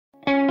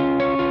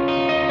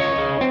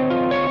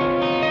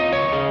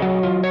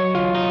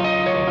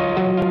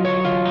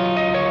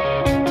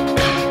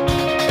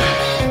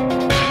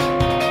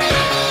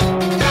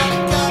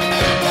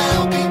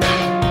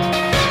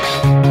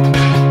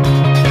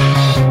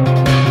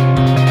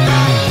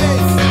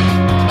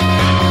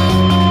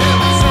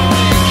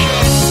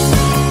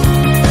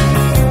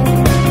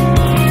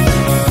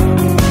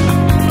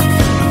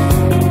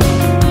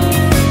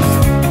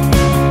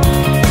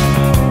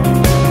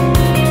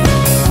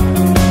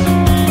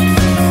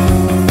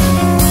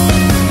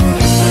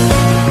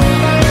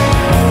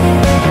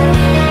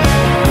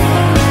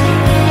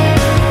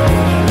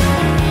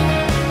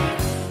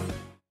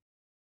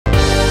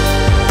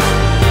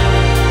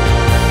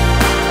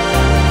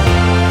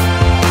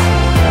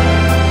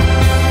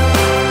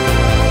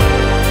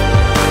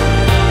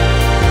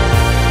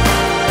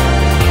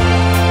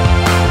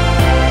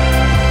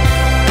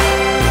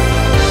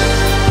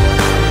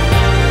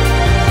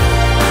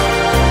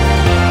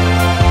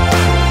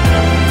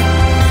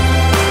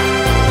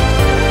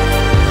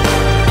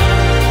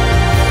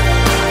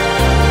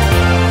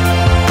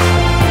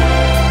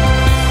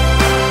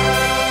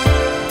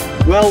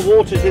Well,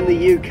 waters in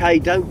the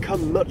UK don't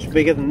come much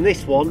bigger than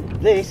this one.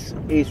 This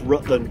is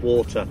Rutland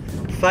Water,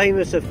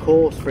 famous of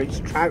course for its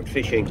trout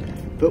fishing,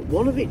 but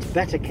one of its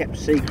better kept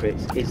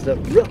secrets is that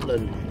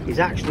Rutland is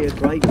actually a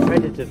great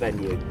predator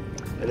venue,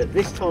 and at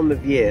this time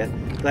of year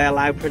they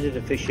allow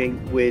predator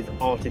fishing with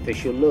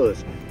artificial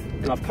lures.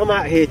 And I've come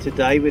out here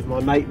today with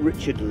my mate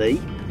Richard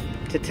Lee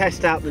to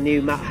test out the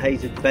new Matt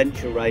Hayes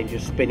Adventure range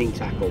of spinning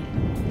tackle.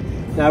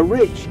 Now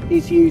Rich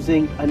is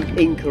using an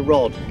Inca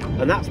rod,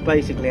 and that's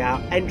basically our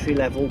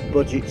entry-level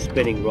budget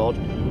spinning rod,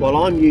 while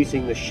I'm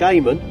using the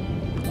Shaman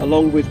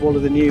along with one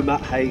of the new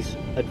Matt Hayes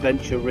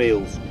Adventure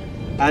reels.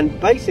 And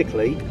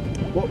basically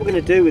what we're going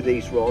to do with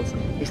these rods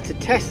is to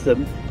test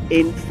them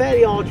in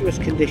fairly arduous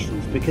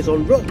conditions, because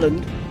on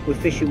Rutland we're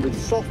fishing with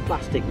soft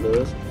plastic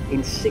lures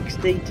in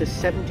 60 to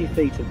 70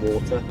 feet of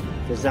water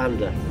for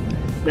zander.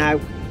 Now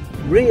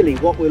really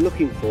what we're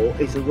looking for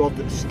is a rod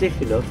that's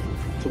stiff enough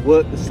to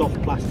work the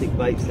soft plastic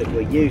baits that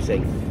we're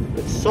using,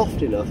 but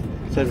soft enough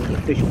so that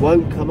the fish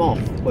won't come off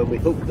when we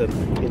hook them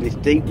in this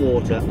deep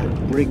water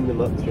and bring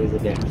them up through the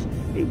depths.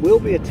 It will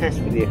be a test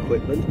for the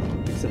equipment.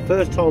 It's the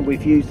first time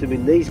we've used them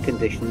in these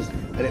conditions,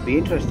 and it'll be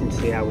interesting to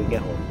see how we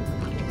get on.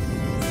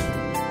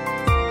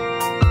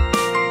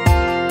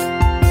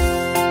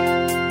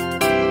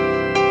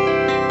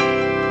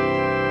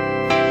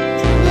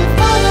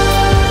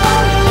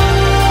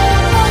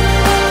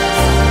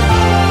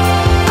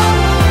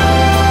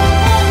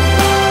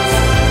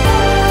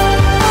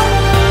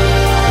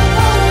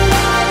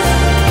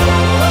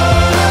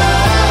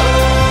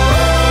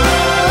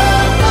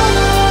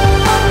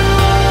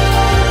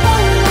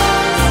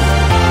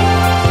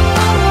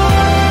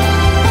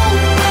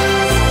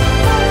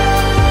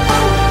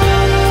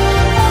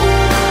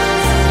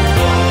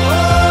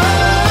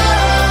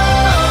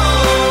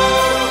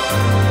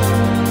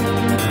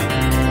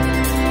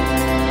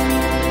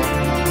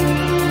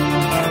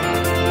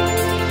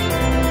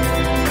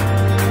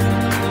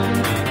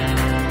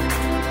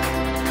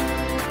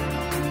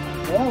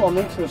 I'm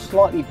into a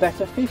slightly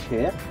better fish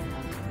here.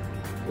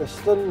 The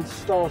sun's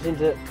starting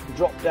to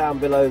drop down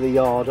below the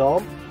yard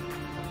arm,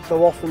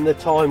 so often the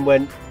time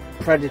when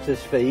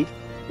predators feed.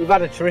 We've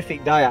had a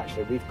terrific day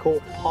actually. We've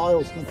caught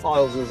piles and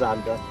piles of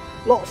zander,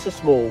 lots of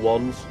small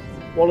ones,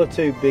 one or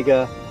two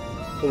bigger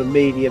sort of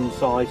medium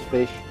sized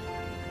fish,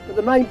 but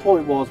the main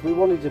point was we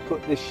wanted to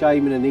put this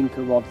Shaman and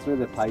Inca rod through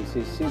the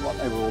paces, see what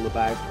they were all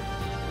about,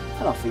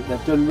 and I think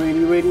they've done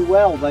really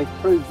well. They've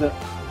proved that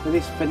for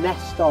this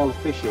finesse style of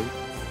fishing,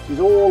 which is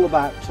all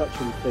about touch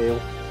and feel,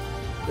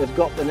 they've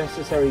got the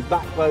necessary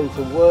backbone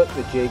to work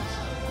the jigs,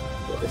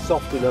 but they're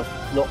soft enough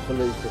not to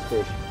lose the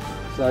fish.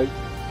 So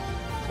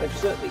they've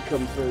certainly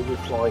come through with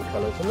flying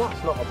colours, and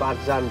that's not a bad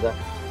zander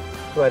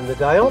to end the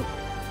day on.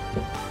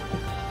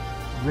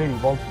 Really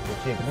wanted the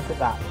jig. Look at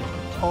that, just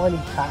a tiny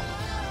tap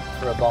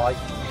for a bite,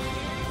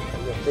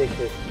 and the fish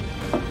has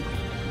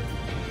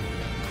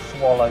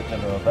swallowed the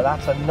lure. But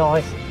that's a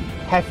nice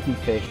hefty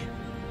fish,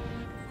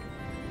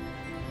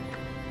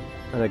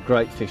 and a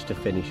great fish to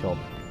finish on.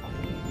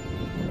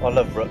 I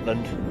love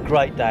Rutland,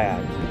 great day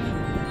out.